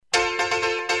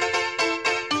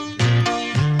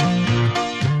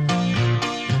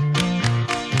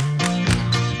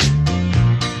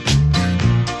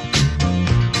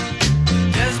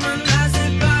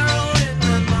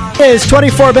It's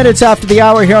 24 minutes after the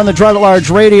hour here on the Drug at Large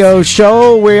radio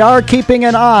show. We are keeping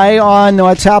an eye on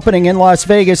what's happening in Las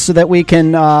Vegas so that we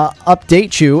can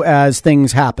update you as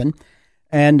things happen.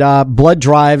 And blood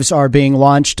drives are being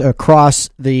launched across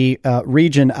the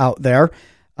region out there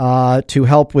to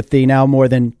help with the now more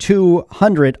than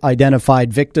 200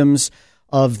 identified victims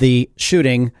of the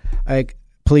shooting.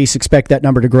 Police expect that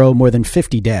number to grow, more than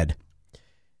 50 dead.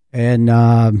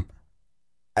 And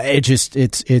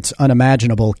it's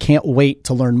unimaginable. Can't wait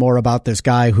to learn more about this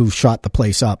guy who shot the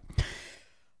place up.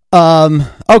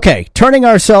 Okay, turning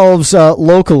ourselves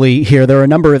locally here, there are a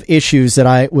number of issues that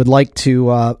I would like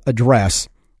to address.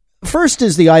 First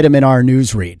is the item in our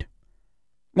news read.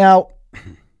 Now,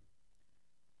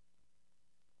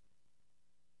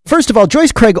 first of all,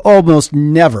 Joyce Craig almost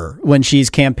never, when she's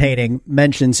campaigning,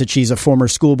 mentions that she's a former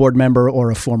school board member or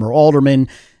a former alderman.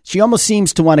 She almost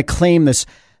seems to want to claim this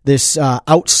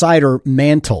outsider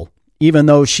mantle, even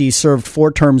though she served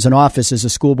 4 terms in office as a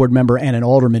school board member and an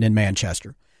alderman in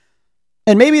Manchester.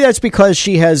 And maybe that's because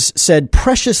she has said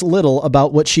precious little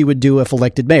about what she would do if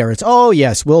elected mayor. It's, oh,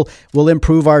 yes, we'll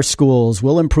improve our schools,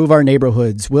 we'll improve our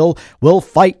neighborhoods, we'll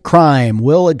fight crime,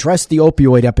 we'll address the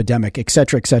opioid epidemic, et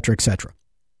cetera, et cetera, et cetera.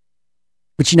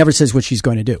 But she never says what she's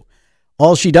going to do.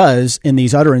 All she does in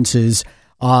these utterances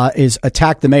is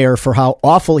attack the mayor for how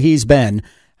awful he's been,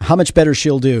 how much better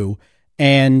she'll do,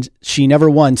 and she never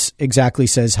once exactly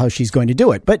says how she's going to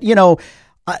do it. But,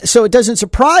 so it doesn't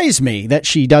surprise me that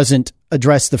she doesn't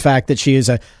address the fact that she is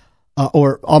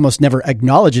or almost never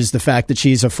acknowledges the fact that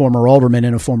she's a former alderman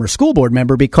and a former school board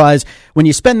member, because when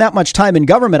you spend that much time in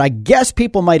government, I guess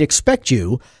people might expect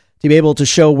you to be able to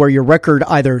show where your record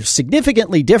either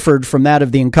significantly differed from that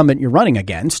of the incumbent you're running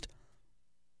against,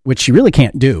 which she really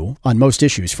can't do on most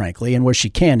issues, frankly, and where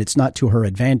she can, it's not to her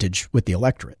advantage with the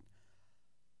electorate.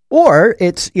 Or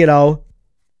it's, it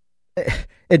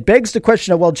begs the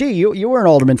question of, well, gee, you were an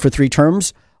alderman for 3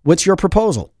 terms. What's your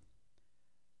proposal?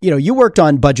 You worked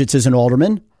on budgets as an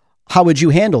alderman. How would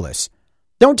you handle this?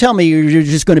 Don't tell me you're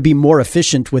just going to be more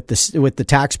efficient with the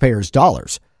taxpayers'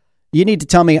 dollars. You need to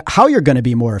tell me how you're going to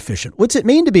be more efficient. What's it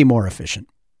mean to be more efficient?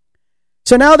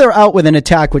 So now they're out with an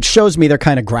attack, which shows me they're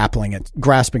kind of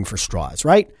grasping for straws,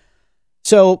 right?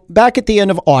 So back at the end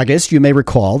of August, you may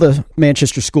recall, the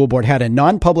Manchester School Board had a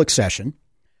non-public session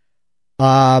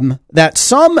that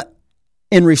some,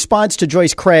 in response to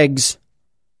Joyce Craig's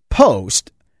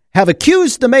post, have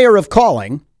accused the mayor of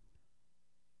calling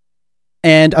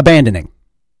and abandoning.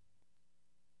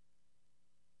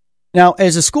 Now,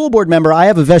 as a school board member, I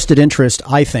have a vested interest,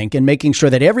 I think, in making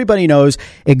sure that everybody knows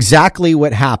exactly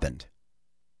what happened.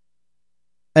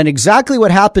 And exactly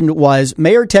what happened was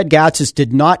Mayor Ted Gatsas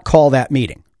did not call that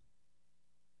meeting.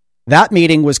 That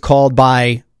meeting was called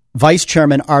by Vice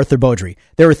Chairman Arthur Beaudry.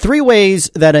 There are 3 ways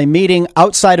that a meeting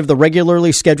outside of the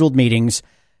regularly scheduled meetings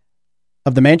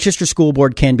of the Manchester School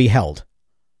Board can be held.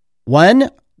 1,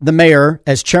 the mayor,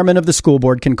 as chairman of the school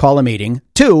board, can call a meeting.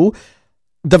 2,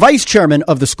 the vice chairman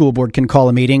of the school board can call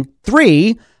a meeting.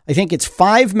 3, I think it's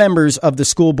 5 members of the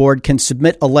school board can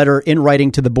submit a letter in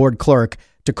writing to the board clerk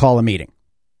to call a meeting.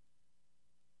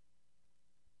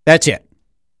 That's it.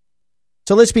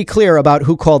 So let's be clear about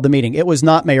who called the meeting. It was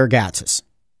not Mayor Gatsas.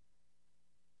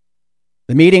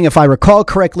 The meeting, if I recall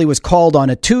correctly, was called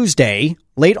on a Tuesday,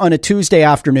 late on a Tuesday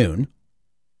afternoon,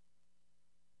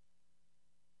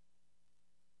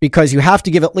 because you have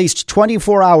to give at least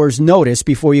 24 hours notice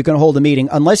before you can hold a meeting,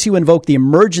 unless you invoke the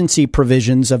emergency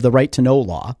provisions of the right to know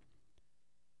law.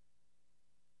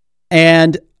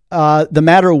 And the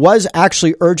matter was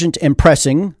actually urgent and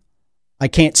pressing. I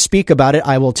can't speak about it.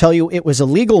 I will tell you it was a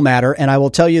legal matter, and I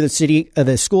will tell you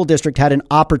the school district had an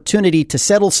opportunity to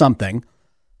settle something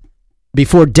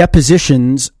before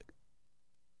depositions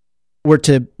were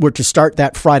to start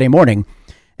that Friday morning,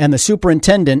 and the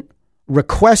superintendent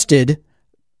requested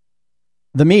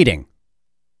the meeting.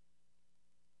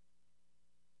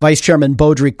 Vice Chairman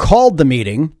Beaudry called the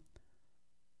meeting.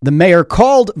 The mayor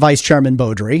called Vice Chairman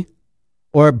Beaudry,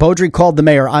 or Beaudry called the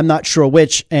mayor, I'm not sure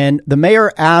which, and the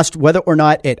mayor asked whether or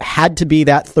not it had to be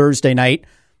that Thursday night.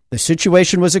 The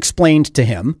situation was explained to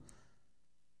him,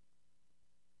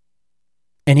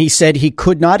 and he said he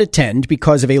could not attend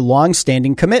because of a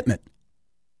long-standing commitment.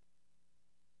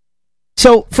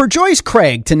 So for Joyce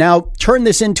Craig to now turn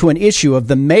this into an issue of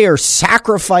the mayor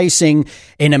sacrificing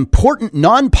an important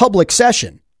non-public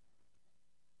session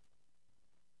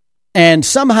and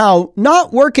somehow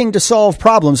not working to solve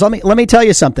problems. Let me tell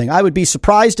you something. I would be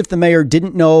surprised if the mayor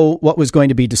didn't know what was going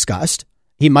to be discussed.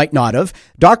 He might not have.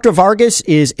 Dr. Vargas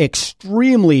is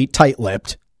extremely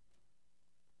tight-lipped.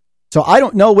 So I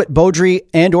don't know what Beaudry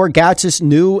and or Gatsas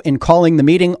knew in calling the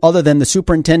meeting, other than the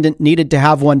superintendent needed to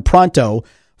have one pronto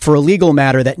for a legal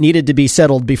matter that needed to be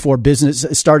settled before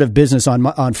start of business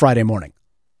on Friday morning.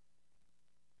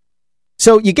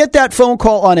 So you get that phone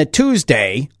call on a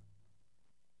Tuesday.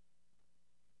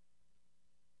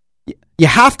 You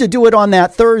have to do it on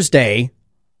that Thursday.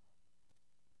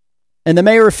 And the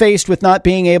mayor, faced with not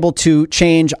being able to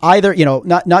change either,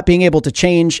 not being able to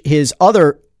change his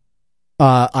other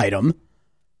item,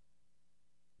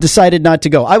 decided not to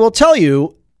go. I will tell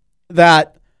you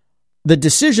that the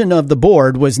decision of the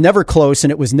board was never close, and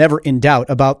it was never in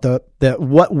doubt about the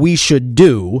what we should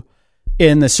do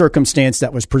in the circumstance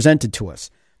that was presented to us.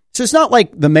 So it's not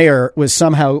like the mayor was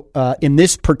somehow, in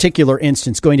this particular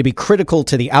instance, going to be critical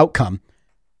to the outcome.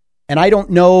 And I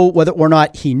don't know whether or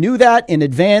not he knew that in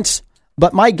advance,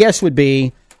 but my guess would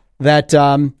be that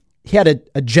he had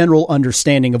a general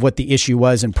understanding of what the issue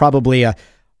was, and probably a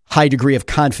high degree of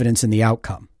confidence in the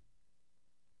outcome.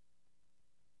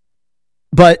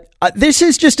 But this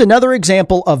is just another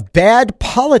example of bad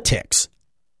politics.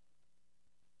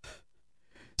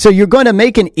 So you're going to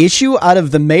make an issue out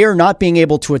of the mayor not being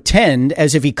able to attend,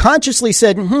 as if he consciously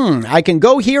said, I can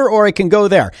go here or I can go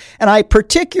there. And I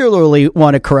particularly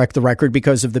want to correct the record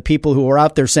because of the people who are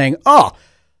out there saying,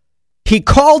 he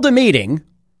called a meeting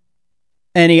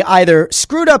and he either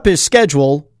screwed up his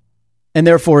schedule and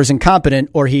therefore is incompetent,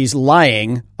 or he's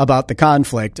lying about the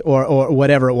conflict, or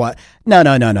whatever it was. No.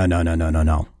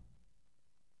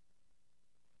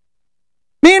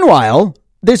 Meanwhile,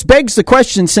 this begs the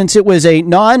question, since it was a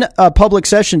non-public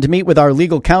session to meet with our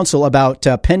legal counsel about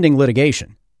pending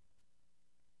litigation,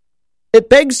 it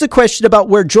begs the question about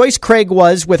where Joyce Craig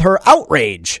was with her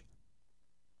outrage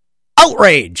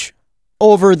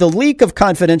over the leak of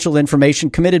confidential information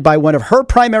committed by one of her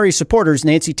primary supporters,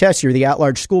 Nancy Tessier, the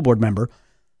at-large school board member,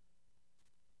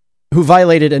 who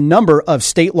violated a number of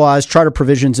state laws, charter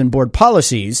provisions, and board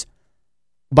policies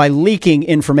by leaking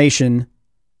information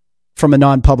from a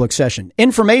non-public session.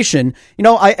 Information,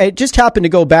 I just happened to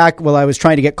go back while I was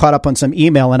trying to get caught up on some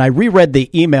email, and I reread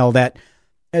the email that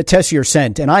Tessier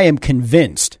sent, and I am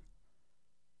convinced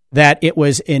that it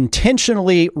was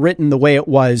intentionally written the way it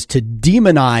was to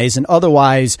demonize and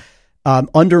otherwise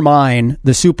undermine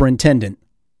the superintendent,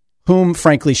 whom,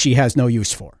 frankly, she has no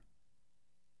use for.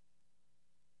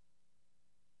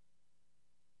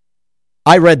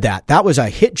 I read that. That was a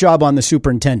hit job on the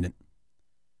superintendent.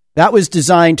 That was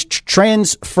designed to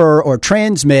transfer or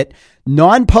transmit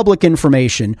non-public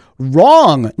information,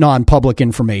 wrong non-public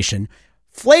information,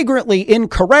 flagrantly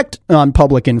incorrect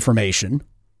non-public information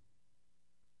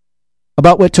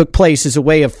about what took place, as a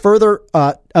way of further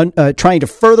trying to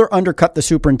further undercut the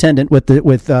superintendent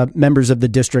with members of the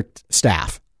district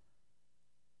staff.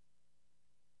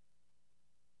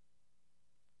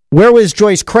 Where was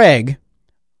Joyce Craig,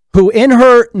 who in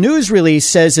her news release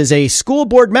says, as a school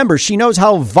board member, she knows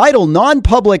how vital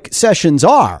non-public sessions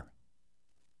are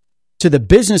to the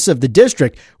business of the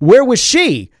district? Where was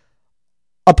she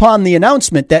upon the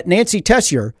announcement that Nancy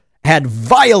Tessier had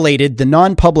violated the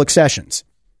non-public sessions?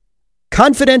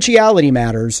 Confidentiality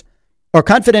matters, or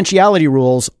confidentiality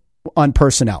rules on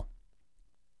personnel.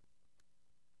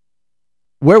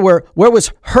 Where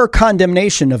was her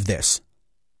condemnation of this?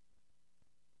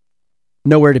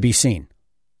 Nowhere to be seen.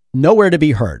 Nowhere to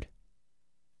be heard.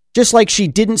 Just like she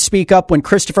didn't speak up when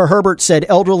Christopher Herbert said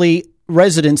elderly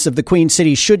residents of the Queen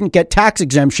City shouldn't get tax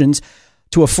exemptions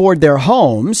to afford their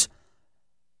homes.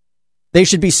 They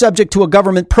should be subject to a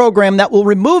government program that will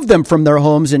remove them from their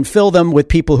homes and fill them with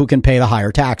people who can pay the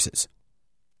higher taxes.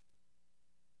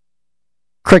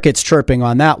 Crickets chirping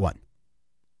on that one.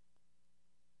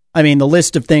 I mean, the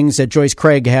list of things that Joyce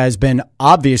Craig has been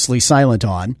obviously silent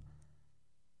on,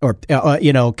 or,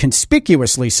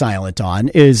 conspicuously silent on,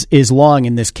 is long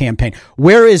in this campaign.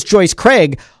 Where is Joyce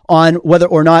Craig on whether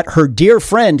or not her dear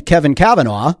friend Kevin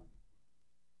Kavanaugh,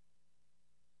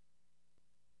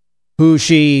 who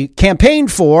she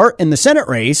campaigned for in the Senate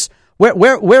race,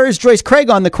 where is Joyce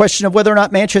Craig on the question of whether or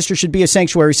not Manchester should be a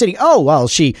sanctuary city? Oh, well,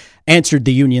 she answered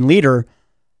the union leader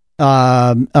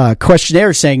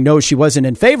questionnaire saying no, she wasn't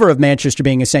in favor of Manchester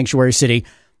being a sanctuary city.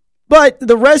 But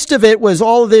the rest of it was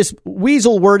all this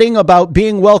weasel wording about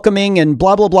being welcoming and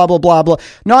blah, blah, blah, blah, blah, blah.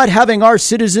 Not having our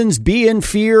citizens be in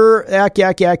fear.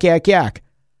 Yak.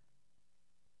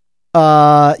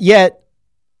 Yet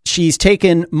she's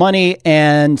taken money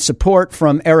and support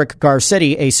from Eric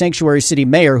Garcetti, a sanctuary city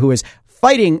mayor who is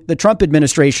fighting the Trump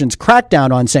administration's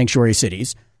crackdown on sanctuary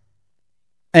cities.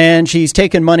 And she's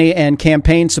taken money and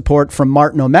campaign support from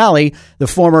Martin O'Malley, the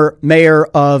former mayor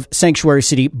of sanctuary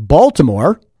city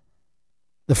Baltimore,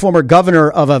 the former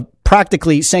governor of a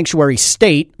practically sanctuary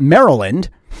state, Maryland,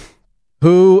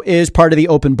 who is part of the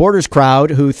open borders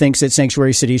crowd who thinks that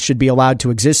sanctuary cities should be allowed to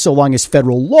exist so long as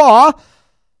federal law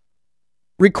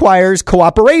requires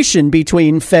cooperation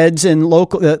between feds and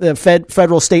local,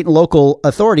 federal, state, and local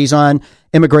authorities on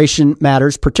immigration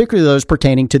matters, particularly those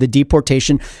pertaining to the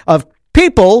deportation of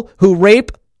people who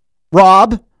rape,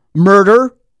 rob,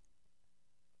 murder,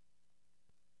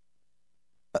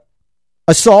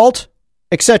 assault,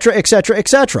 etc., etc.,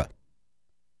 etc.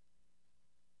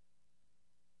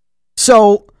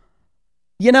 So,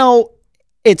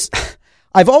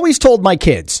 I've always told my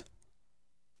kids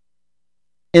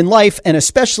in life, and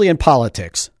especially in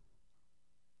politics,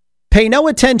 pay no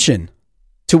attention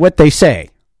to what they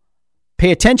say.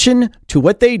 Pay attention to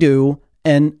what they do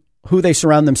and who they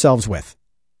surround themselves with.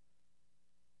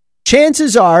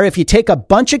 Chances are, if you take a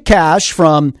bunch of cash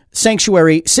from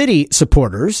sanctuary city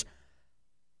supporters,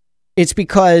 it's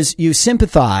because you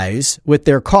sympathize with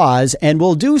their cause and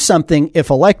will do something, if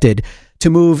elected, to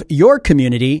move your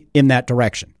community in that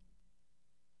direction.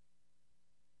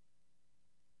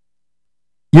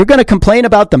 You're going to complain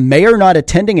about the mayor not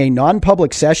attending a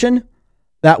non-public session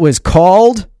that was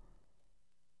called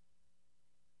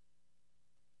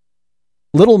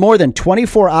little more than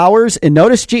 24 hours in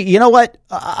notice? Gee, you know what?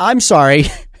 I'm sorry.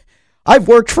 I've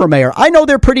worked for a mayor. I know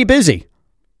they're pretty busy.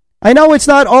 I know it's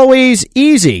not always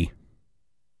easy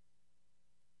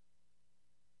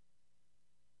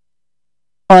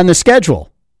on the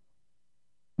schedule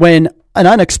when an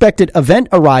unexpected event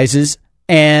arises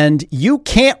and you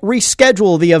can't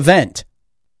reschedule the event.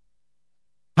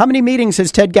 How many meetings has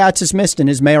Ted Gatsas missed in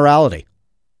his mayoralty?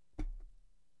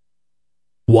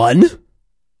 One.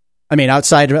 I mean,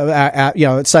 outside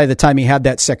the time he had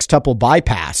that sextuple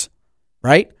bypass,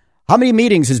 right? How many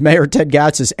meetings has Mayor Ted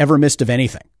Gatsas ever missed of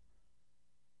anything?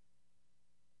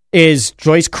 Is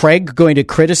Joyce Craig going to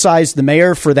criticize the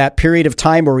mayor for that period of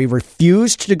time where he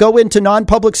refused to go into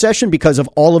non-public session because of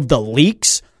all of the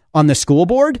leaks on the school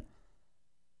board?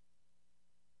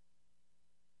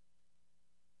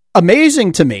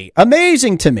 Amazing to me.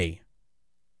 Amazing to me.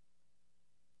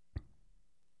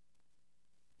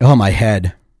 Oh, my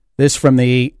head. This from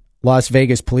the Las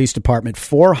Vegas Police Department.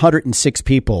 406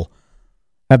 people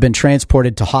have been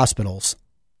transported to hospitals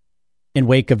in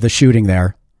wake of the shooting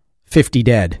there. 50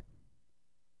 dead.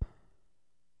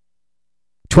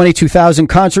 22,000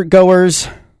 concert goers.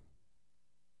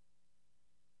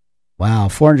 Wow,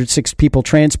 406 people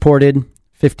transported.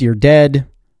 50 are dead.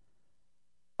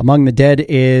 Among the dead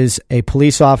is a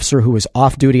police officer who was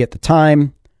off duty at the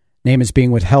time. Name is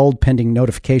being withheld pending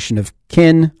notification of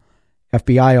kin.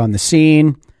 FBI on the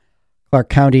scene. Clark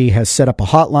County has set up a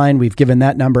hotline. We've given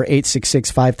that number,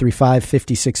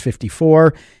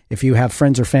 866-535-5654. If you have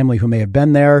friends or family who may have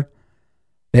been there,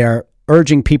 they're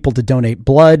urging people to donate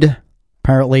blood.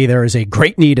 Apparently, there is a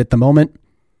great need at the moment.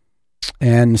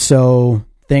 And so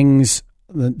the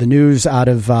news out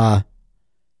of, the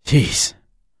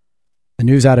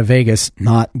news out of Vegas,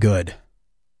 not good.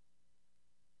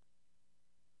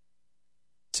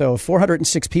 So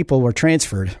 406 people were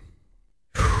transferred,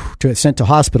 sent to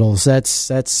hospitals.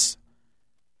 That's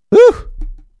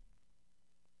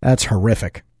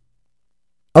horrific.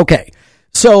 Okay,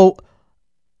 so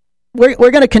we're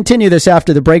going to continue this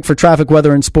after the break for traffic,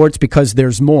 weather, and sports because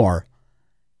there's more.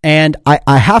 And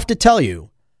I have to tell you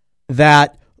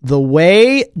that the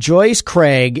way Joyce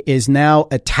Craig is now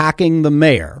attacking the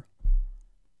mayor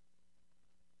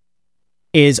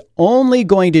is only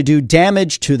going to do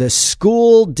damage to the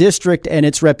school district and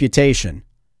its reputation.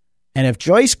 And if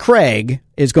Joyce Craig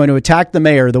is going to attack the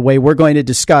mayor the way we're going to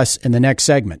discuss in the next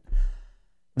segment,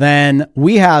 then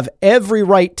we have every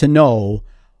right to know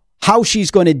how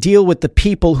she's going to deal with the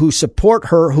people who support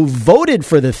her, who voted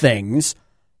for the things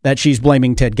that she's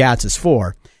blaming Ted Gatsas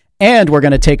for. And we're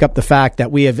going to take up the fact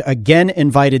that we have again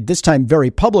invited, this time very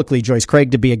publicly, Joyce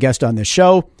Craig to be a guest on this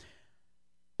show.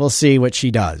 We'll see what she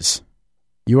does.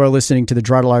 You are listening to the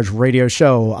Gerard at Large Radio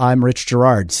Show. I'm Rich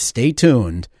Gerard. Stay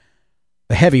tuned.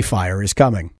 The heavy fire is coming.